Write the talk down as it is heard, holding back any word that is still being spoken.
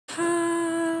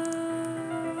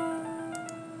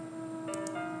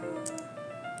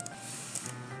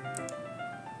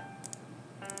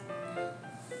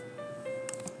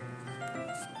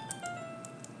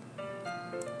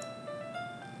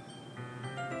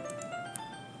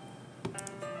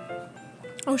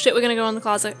Oh shit, we're gonna go in the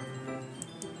closet.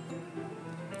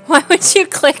 Why would you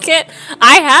click it?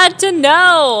 I had to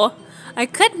know! I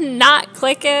could not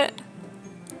click it.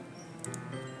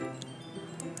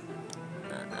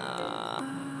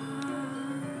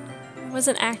 I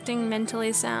wasn't acting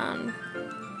mentally sound.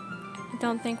 I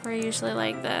don't think we're usually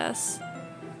like this.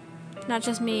 Not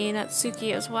just me,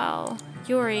 Natsuki as well.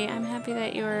 Yuri, I'm happy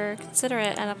that you were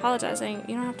considerate and apologizing.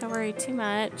 You don't have to worry too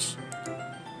much.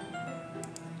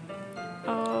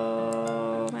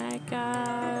 Oh my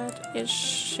god. Is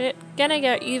shit gonna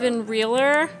get even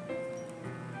realer?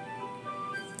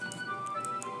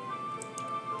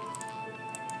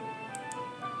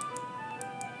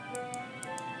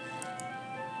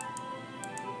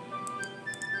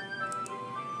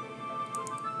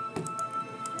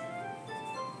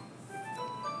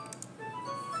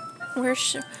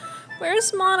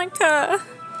 Where's Monica?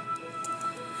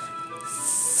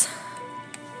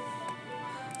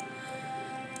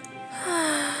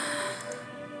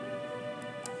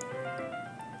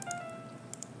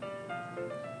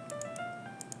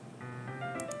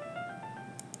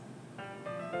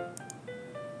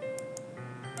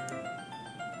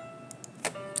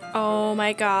 Oh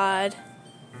my god.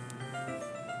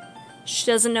 She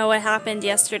doesn't know what happened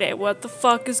yesterday. What the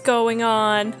fuck is going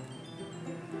on?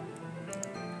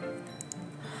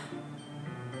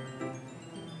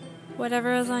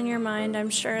 Whatever is on your mind, I'm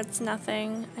sure it's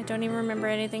nothing. I don't even remember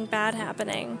anything bad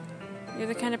happening. You're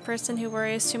the kind of person who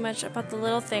worries too much about the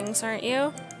little things, aren't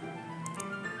you?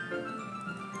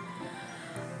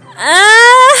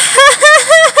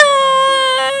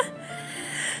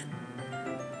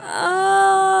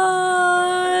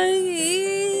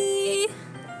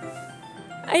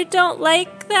 I don't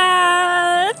like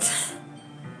that.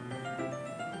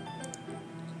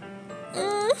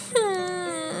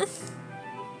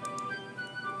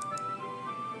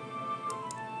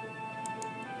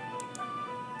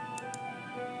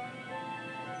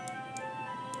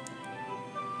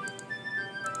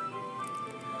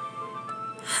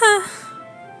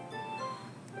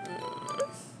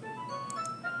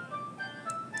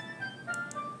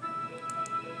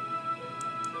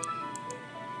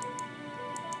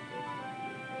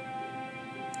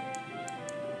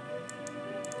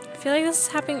 I feel like this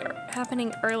is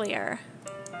happening earlier.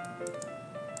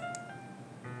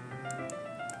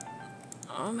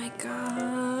 Oh my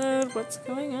god, what's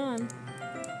going on?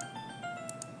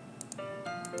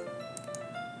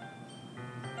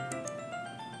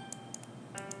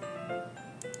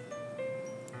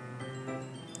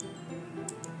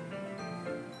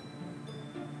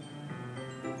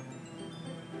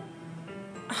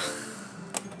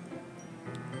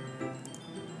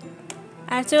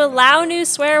 I have to allow new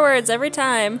swear words every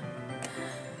time.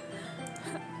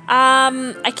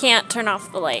 I can't turn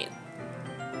off the light.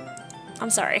 I'm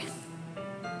sorry.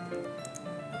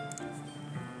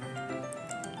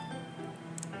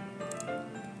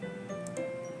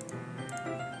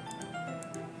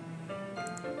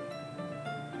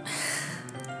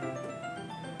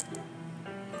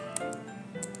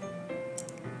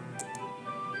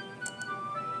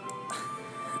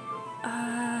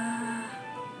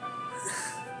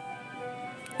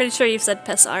 Pretty sure you've said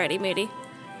piss already, Moody.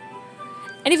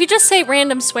 And if you just say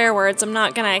random swear words, I'm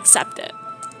not gonna accept it.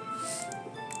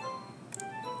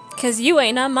 Cause you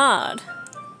ain't a mod.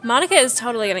 Monica is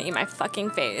totally gonna eat my fucking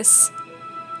face.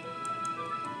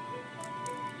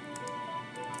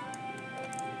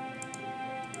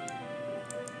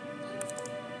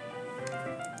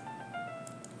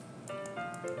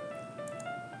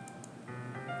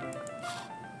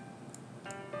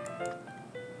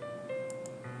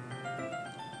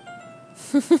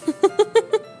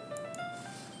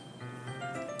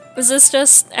 Is this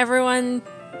just everyone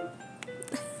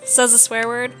says a swear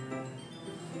word?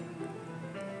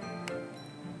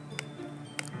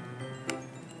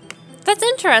 That's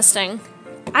interesting.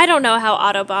 I don't know how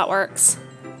Autobot works.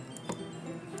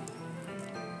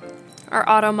 Or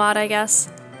Automod, I guess.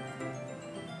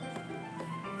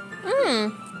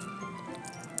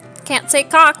 Can't say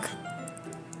cock.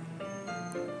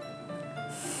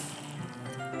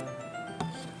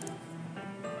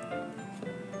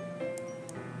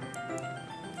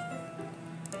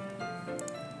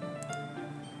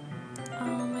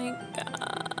 Oh my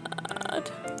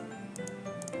god.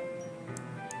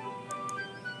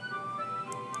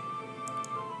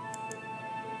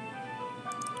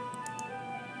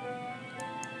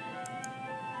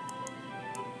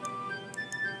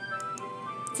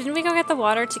 Didn't we go get the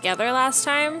water together last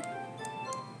time?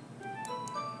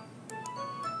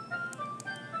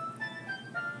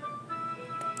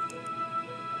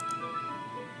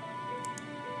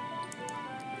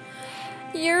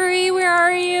 Yuri, where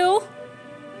are you?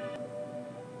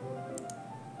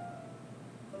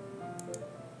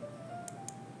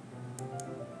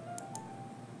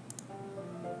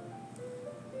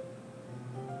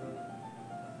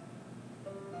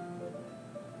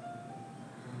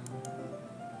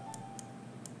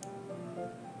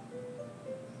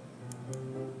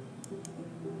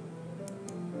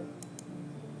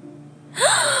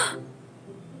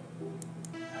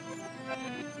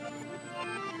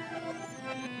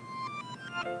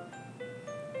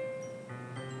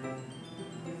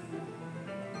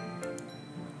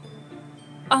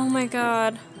 Oh my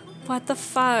god. What the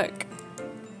fuck?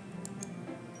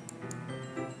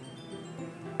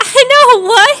 I know,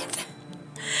 what?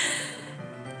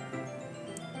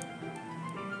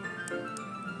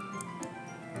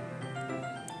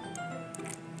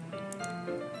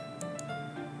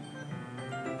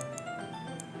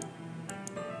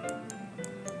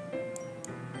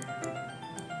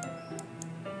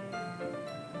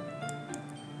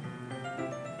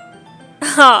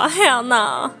 Oh, hell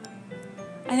no.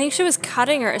 I think she was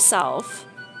cutting herself.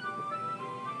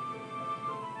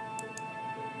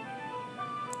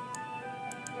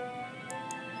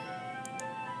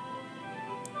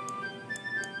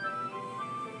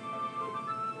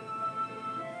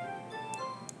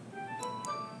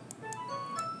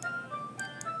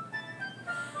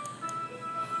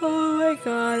 Oh my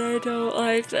god, I don't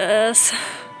like this.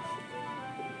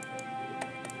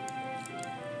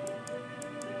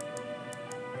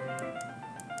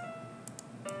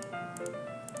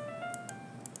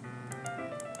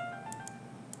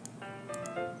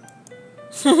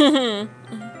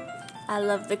 I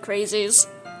love the crazies.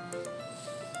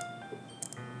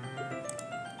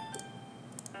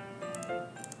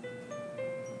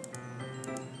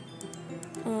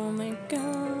 Oh my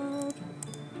god.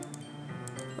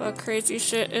 What crazy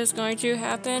shit is going to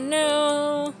happen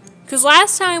now? Because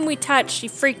last time we touched, she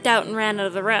freaked out and ran out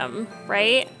of the room,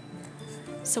 right?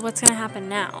 So what's gonna happen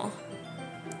now?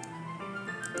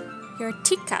 You're a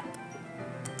teacup.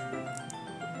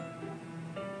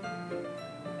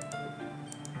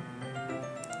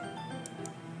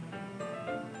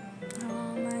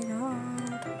 Oh my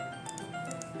god.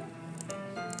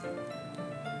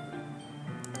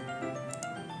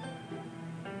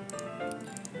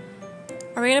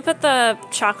 Are we gonna put the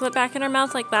chocolate back in our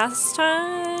mouth like last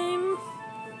time?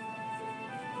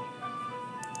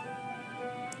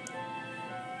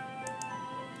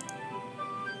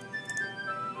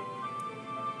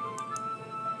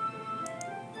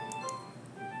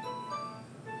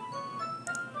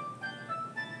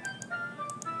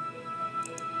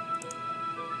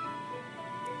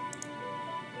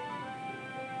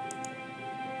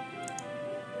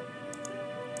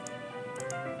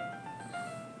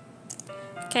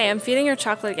 Okay, I'm feeding her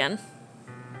chocolate again.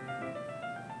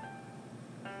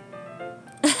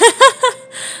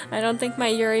 I don't think my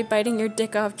Yuri biting your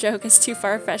dick off joke is too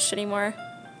far-fetched anymore.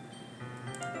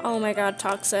 Oh my god,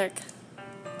 toxic.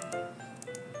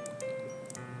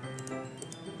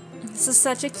 This is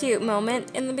such a cute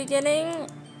moment in the beginning.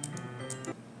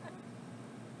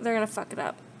 They're gonna fuck it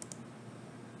up.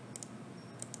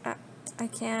 I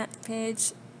can't,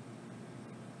 Paige.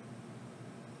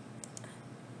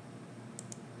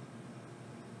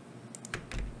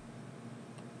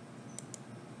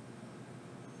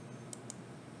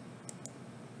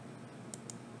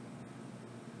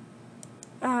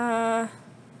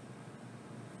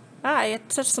 I get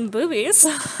to touch some boobies.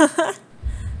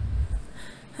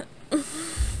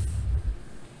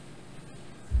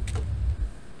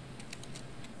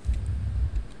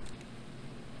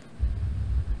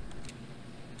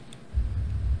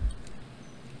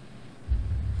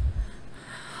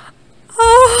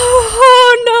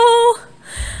 Oh no!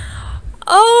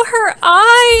 Oh, her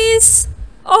eyes!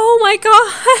 Oh my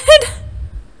god!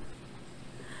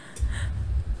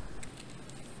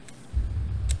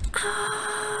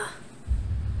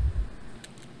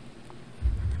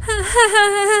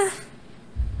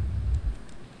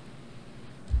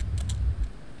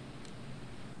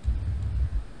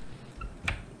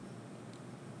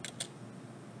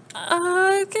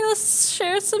 Okay, let's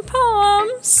share some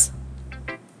poems.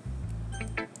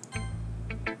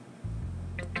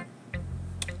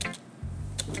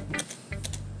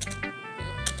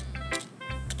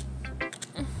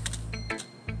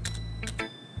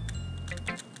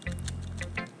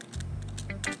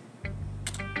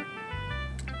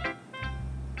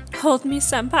 Hold me,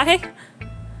 senpai.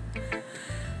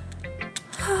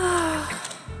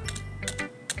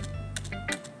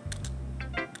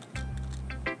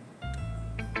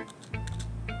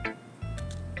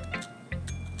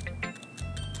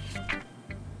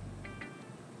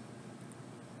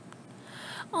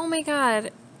 Oh my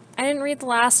god. I didn't read the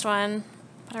last one,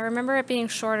 but I remember it being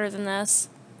shorter than this.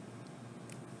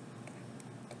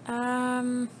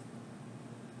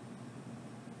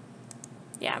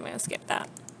 Yeah, I'm gonna skip that.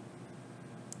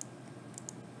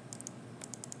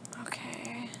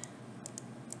 Okay.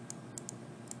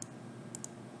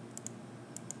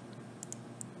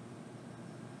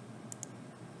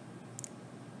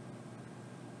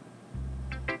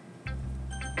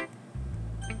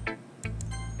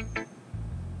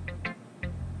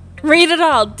 Read it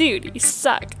all, dude, you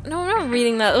suck. No, I'm not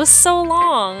reading that. It was so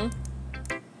long.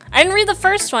 I didn't read the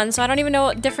first one, so I don't even know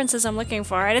what differences I'm looking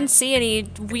for. I didn't see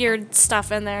any weird stuff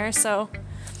in there, so...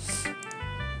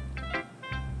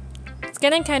 It's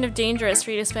getting kind of dangerous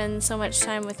for you to spend so much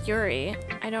time with Yuri.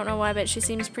 I don't know why, but she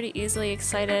seems pretty easily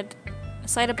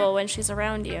excitable when she's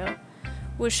around you.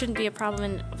 Which shouldn't be a problem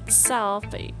in itself,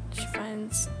 but she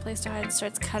finds a place to hide and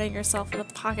starts cutting herself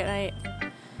with a pocket knife.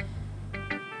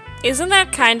 Isn't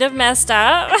that kind of messed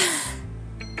up?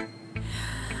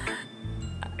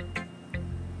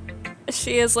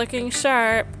 She is looking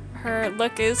sharp. Her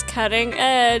look is cutting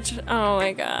edge. Oh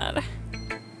my god.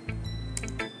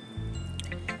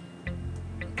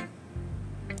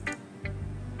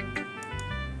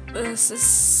 This is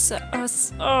so...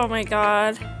 Oh my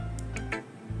god.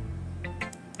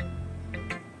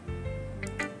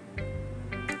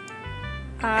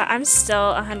 I'm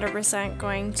still 100%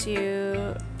 going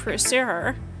to pursue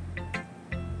her.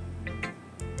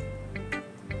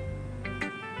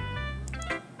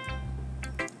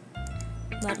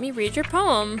 Let me read your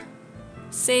poem.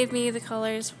 Save me the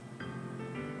colors.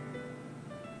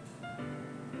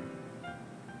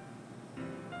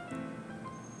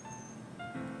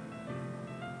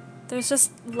 There's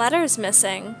just letters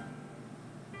missing.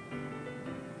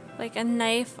 Like a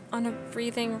knife on a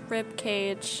breathing rib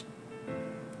cage.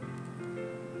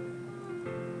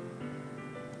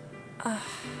 Ugh.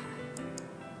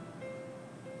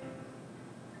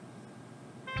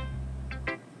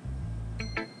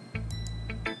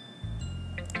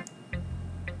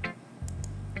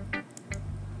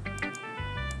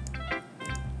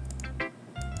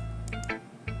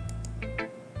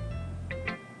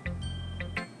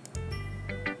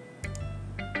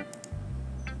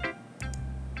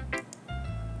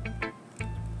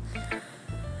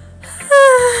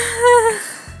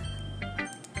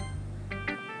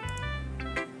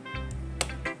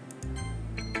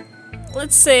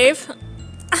 Let's save.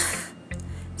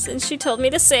 Since she told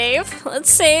me to save, let's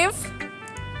save.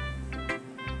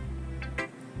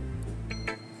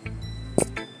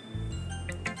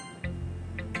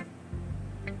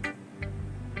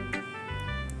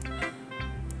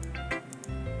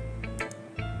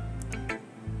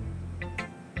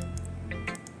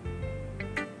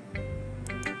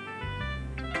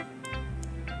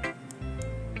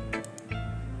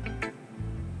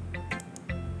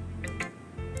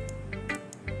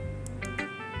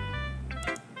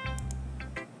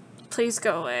 Please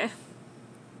go away.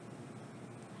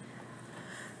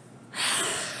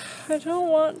 I don't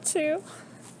want to.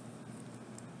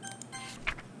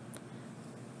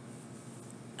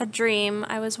 A dream.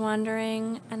 I was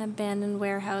wandering an abandoned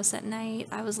warehouse at night.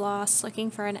 I was lost, looking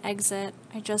for an exit.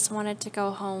 I just wanted to go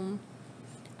home.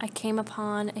 I came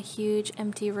upon a huge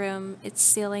empty room, its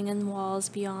ceiling and walls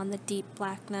beyond the deep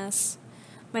blackness.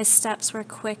 My steps were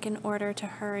quick in order to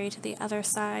hurry to the other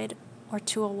side, or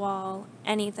to a wall,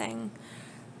 anything.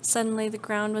 Suddenly the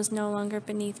ground was no longer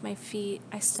beneath my feet.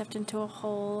 I stepped into a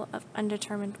hole of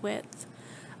undetermined width.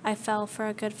 I fell for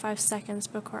a good 5 seconds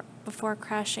before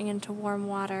crashing into warm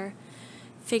water.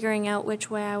 Figuring out which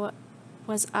way I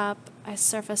was up, I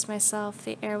surfaced myself.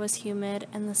 The air was humid,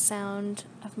 and the sound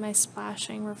of my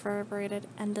splashing reverberated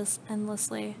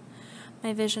endlessly.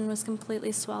 My vision was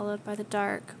completely swallowed by the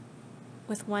dark.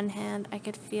 With one hand, I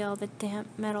could feel the damp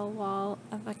metal wall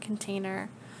of a container.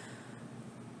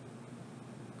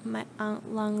 My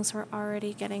lungs were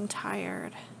already getting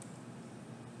tired.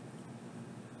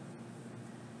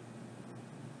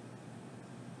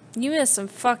 You missed some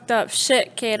fucked up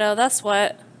shit, Kato, that's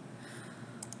what.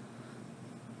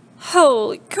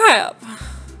 Holy crap!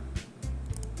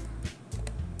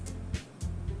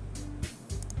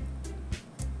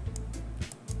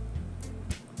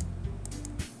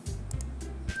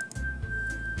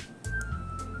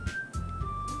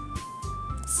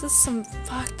 This is some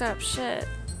fucked up shit.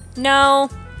 No,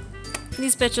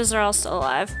 these bitches are all still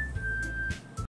alive.